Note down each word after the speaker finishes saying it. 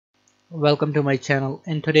Welcome to my channel.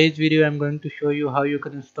 In today's video I'm going to show you how you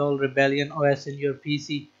can install Rebellion OS in your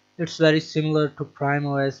PC. It's very similar to Prime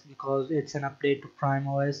OS because it's an update to Prime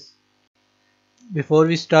OS. Before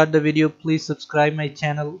we start the video, please subscribe my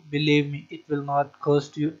channel. Believe me, it will not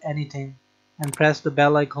cost you anything. And press the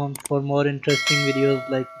bell icon for more interesting videos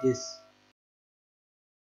like this.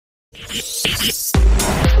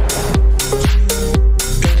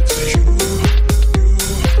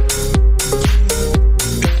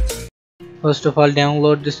 First of all,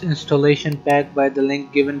 download this installation pack by the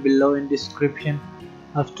link given below in description.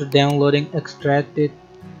 After downloading, extract it.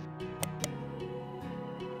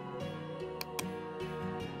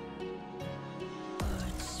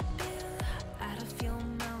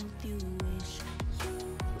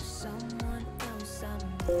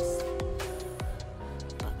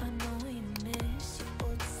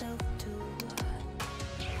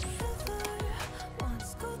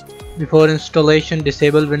 Before installation,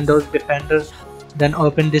 disable Windows Defender, then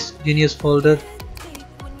open this Genius folder.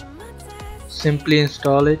 Simply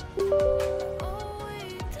install it.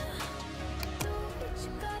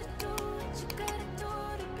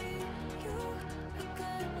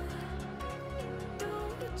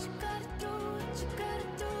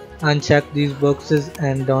 Uncheck these boxes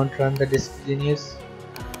and don't run the disk Genius.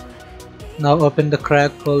 Now open the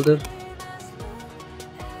crack folder.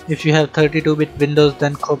 If you have 32-bit Windows,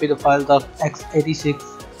 then copy the files of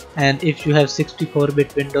x86, and if you have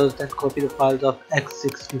 64-bit Windows, then copy the files of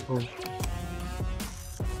x64.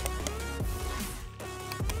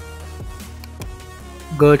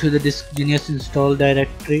 Go to the disk Genius install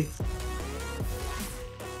directory.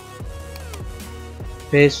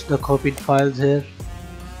 Paste the copied files here.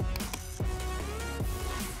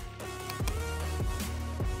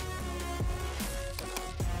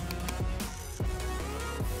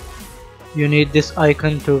 You need this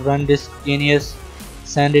icon to run disk Genius.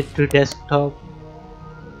 Send it to desktop.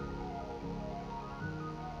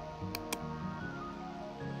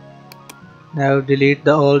 Now delete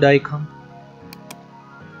the old icon.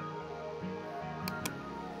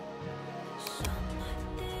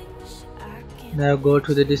 Now go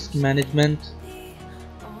to the disk management.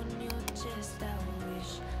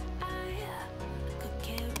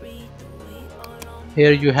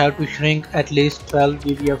 Here you have to shrink at least 12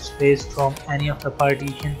 GB of space from any of the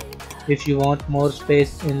partition. If you want more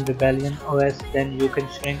space in Rebellion OS, then you can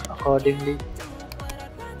shrink accordingly.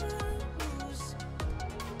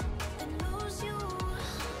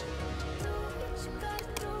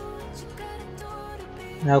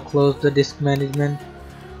 Now close the disk management.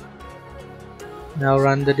 Now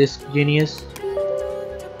run the disk Genius.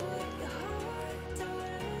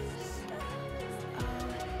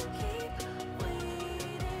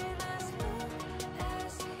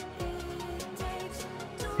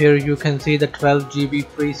 Here you can see the 12 GB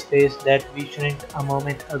free space that we shrinked a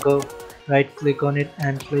moment ago. Right click on it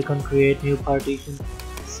and click on create new partition.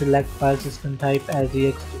 Select file system type as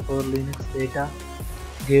ext4 Linux data.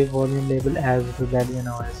 Give volume label as Rebellion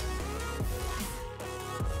OS.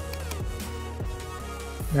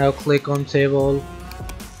 Now click on save all.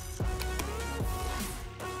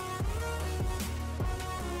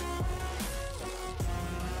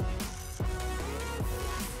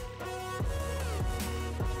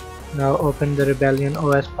 Now open the Rebellion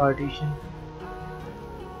OS partition.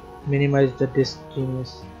 Minimize the disk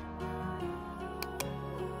Genius.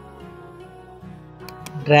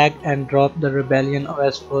 Drag and drop the Rebellion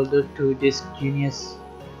OS folder to disk Genius.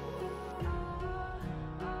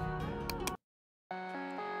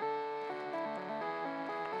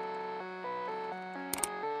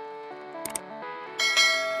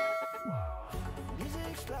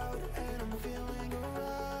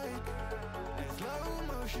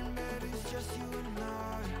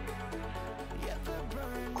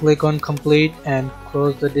 Click on complete and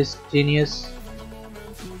close the disk Genius.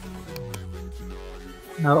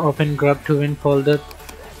 Now open grub to win folder.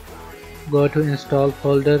 Go to install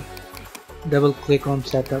folder. Double click on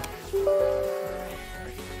setup.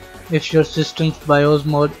 If your system's BIOS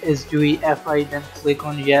mode is UEFI, then click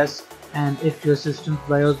on yes, and if your system's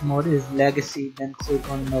BIOS mode is legacy, then click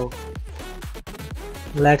on no.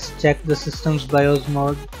 Let's check the system's BIOS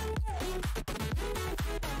mode.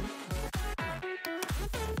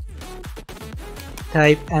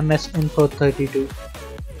 Type msinfo32.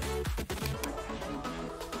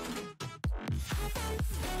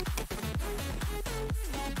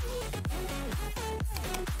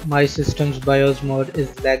 My system's BIOS mode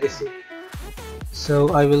is legacy,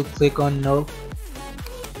 so I will click on no.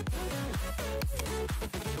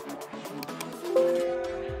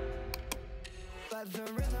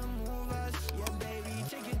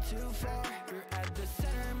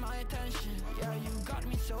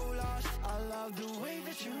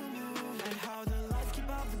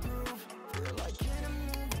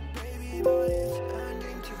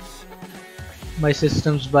 My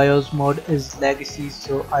system's BIOS mode is legacy,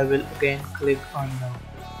 so I will again click on no.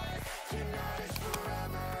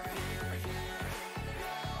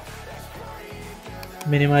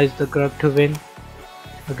 Minimize the grub to win.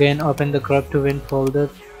 Again open the grub to win folder.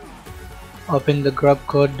 Open the grub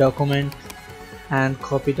code document and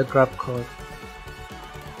copy the grub code.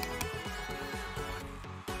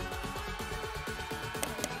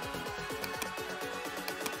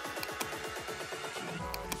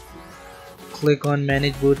 Click on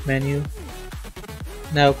manage boot menu.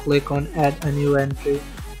 Now click on add a new entry.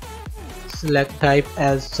 Select type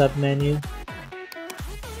as submenu.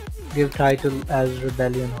 Give title as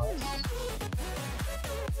Rebellion OS.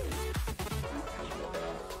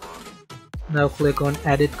 Now click on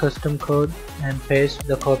edit custom code and paste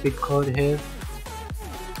the copied code here.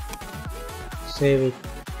 Save it.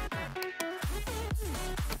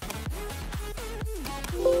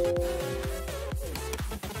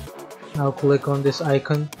 Now click on this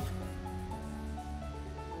icon.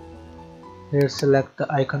 Here select the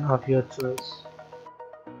icon of your choice.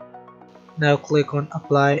 Now click on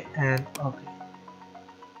apply and OK.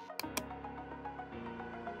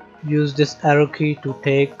 Use this arrow key to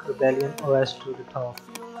take Rebellion OS to the top.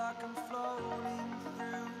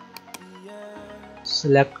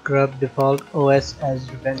 Select grub default OS as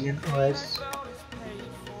Rebellion OS.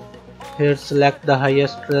 Here select the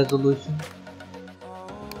highest resolution.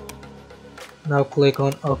 Now click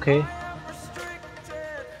on OK.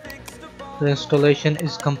 The installation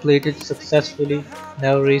is completed successfully.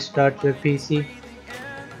 Now restart your PC.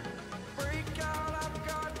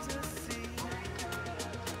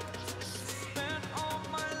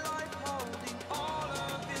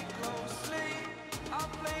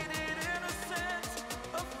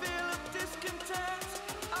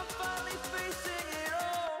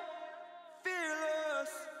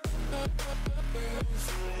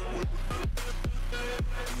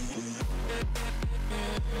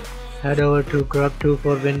 Head over to grub 2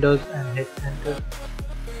 for Windows and hit enter.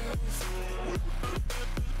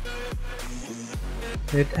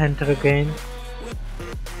 Hit enter again.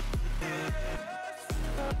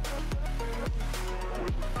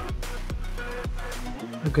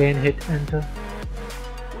 Again hit enter.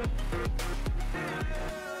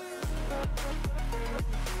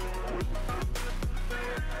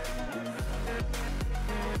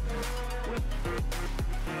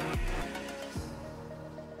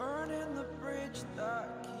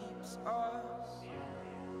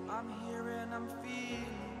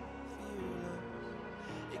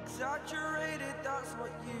 Exaggerated, that's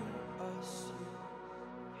what you assume.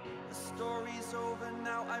 The story's over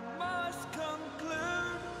now, I must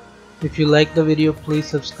conclude. If you like the video, please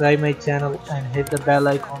subscribe my channel and hit the bell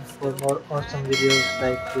icon for more awesome videos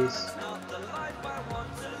like this.